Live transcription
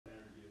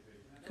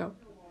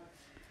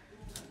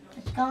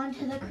Going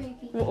to the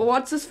creepy.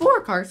 What's this for,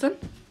 Carson?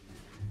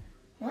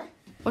 What?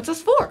 What's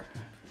this for?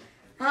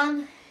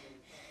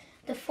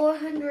 The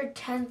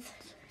 410th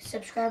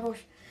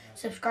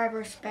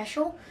subscriber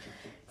special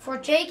for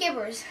Jay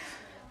Gibbers.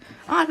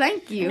 Ah,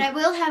 thank you. And I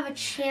will have a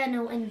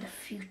channel in the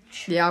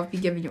future. Yeah, I'll be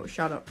giving you a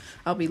shout out.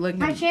 I'll be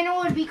linking. My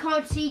channel would be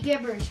called C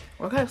Gibbers.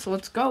 Okay, so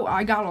let's go.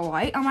 I got a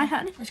light on my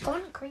head. Let's go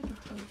on the creepy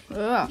place.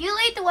 Ugh. You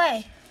lead the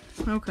way.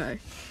 Okay.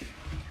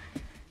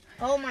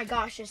 Oh my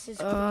gosh, this is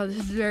This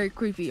is very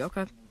creepy.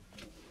 Okay.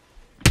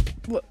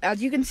 Well,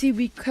 as you can see,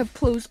 we have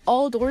closed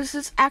all doors.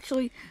 This is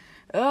actually,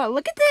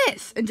 look at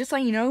this. And just so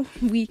you know,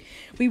 we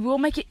will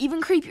make it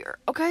even creepier.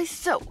 Okay,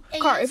 so,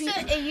 Car, it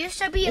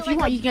used to be if like you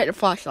want, you can get a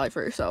flashlight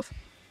for yourself.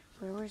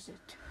 Where is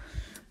it?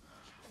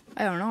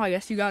 I don't know. I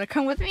guess you gotta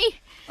come with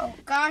me. Oh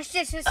gosh,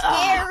 this is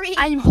scary.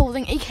 I'm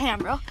holding a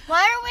camera.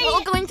 Why are we?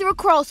 We're going through a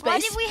crawl space. Why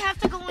did we have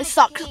to go in It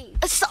sucks. cave?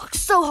 It sucks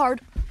so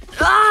hard.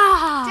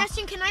 Ah!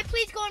 Justin, can I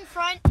please go in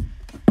front?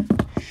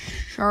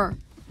 Sure.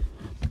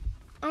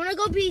 I want to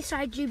go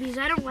beside you because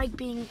I don't like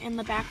being in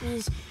the back.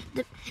 Because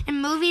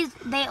in movies,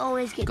 they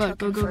always get Go.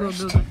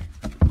 first.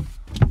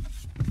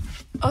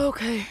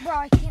 Okay. Bro,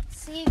 I can't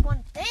see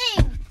one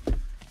thing.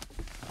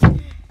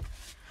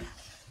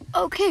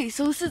 Okay,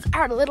 so this is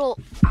our little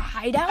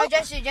hideout. Oh,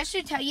 just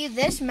to tell you,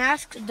 this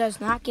mask does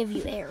not give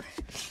you air.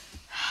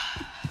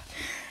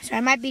 So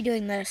I might be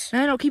doing this.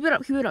 No, keep it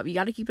up. You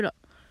gotta keep it up.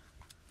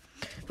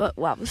 But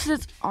wow, this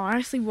is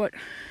honestly what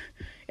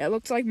it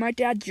looks like. My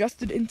dad just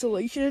did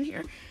insulation in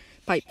here.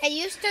 Pipe. It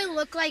used to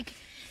look like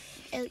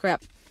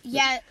Crap.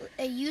 Yeah,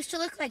 it used to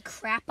look like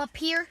crap up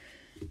here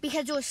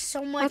because there was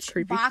so much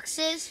creepy.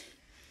 boxes.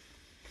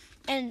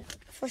 And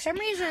for some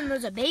reason,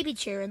 there's a baby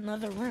chair in the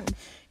other room.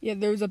 Yeah,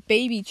 there's a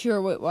baby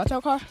chair. Wait, watch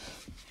out, Car.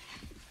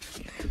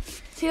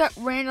 See that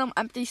random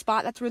empty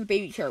spot? That's where the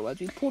baby chair was.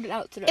 We pulled it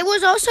out today. It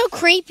was also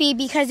creepy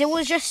because it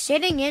was just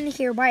sitting in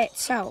here by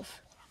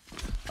itself.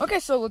 Okay,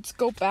 so let's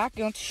go back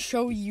and let's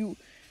show you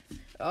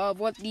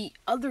what the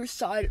other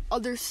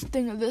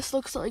thing of this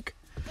looks like.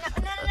 No,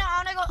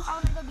 I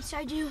wanna go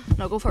beside you.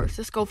 No, go first.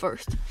 Just go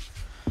first.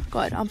 Go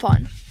ahead. I'm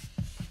fine.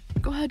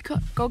 Go ahead. Go.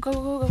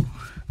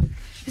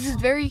 This is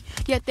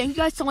thank you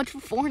guys so much for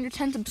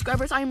 410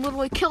 subscribers. I am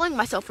literally killing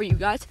myself for you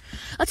guys.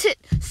 Let's hit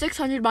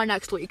 600 by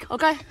next week,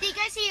 okay? I think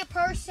I see a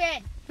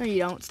person. No, you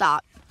don't.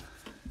 Stop.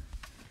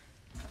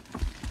 Oh,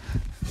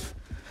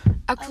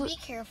 Actually, be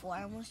careful.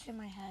 I almost hit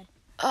my head.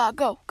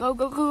 go.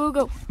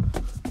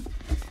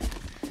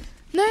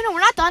 No, we're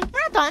not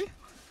done.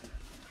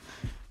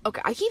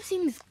 Okay, I keep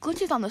seeing these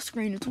glitches on the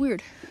screen. It's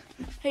weird.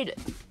 Hate it.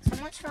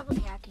 Someone's probably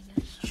hacking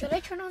us. Should I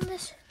turn on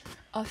this?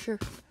 Sure.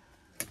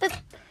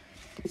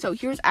 So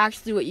here's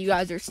actually what you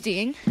guys are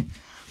seeing.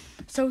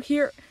 So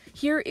here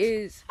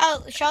is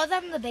Oh, show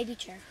them the baby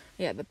chair.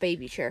 the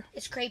baby chair.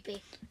 It's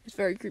creepy. It's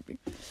very creepy.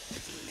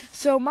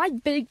 So my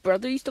big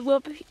brother used to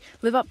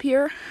live up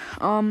here.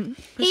 He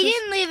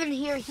didn't live in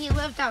here. He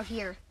lived out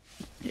here.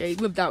 Yeah, he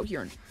lived out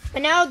here.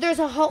 But now there's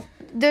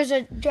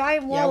a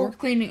giant wall. Yeah, we're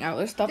cleaning out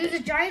this stuff. There's a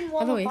giant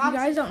wall. By the way, of if you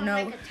guys boxes don't from, know-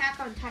 like Attack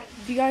on Titan.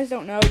 If you guys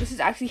don't know, this is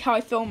actually how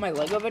I film my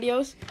Lego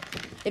videos.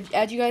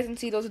 As you guys can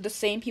see, those are the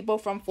same people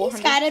from 400.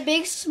 He's got a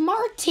big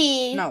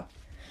Smartie. No,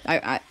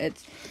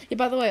 it's. Yeah,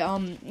 by the way,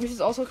 this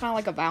is also kind of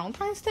like a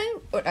Valentine's thing.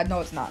 No,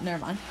 it's not. Never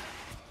mind.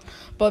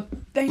 But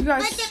thank you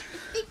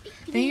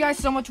guys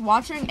so much for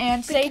watching,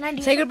 and say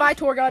goodbye,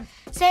 tour guide.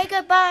 Say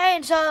goodbye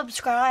and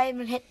subscribe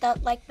and hit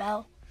that like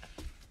bell.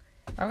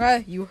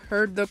 Okay, you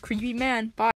heard the creepy man. Bye.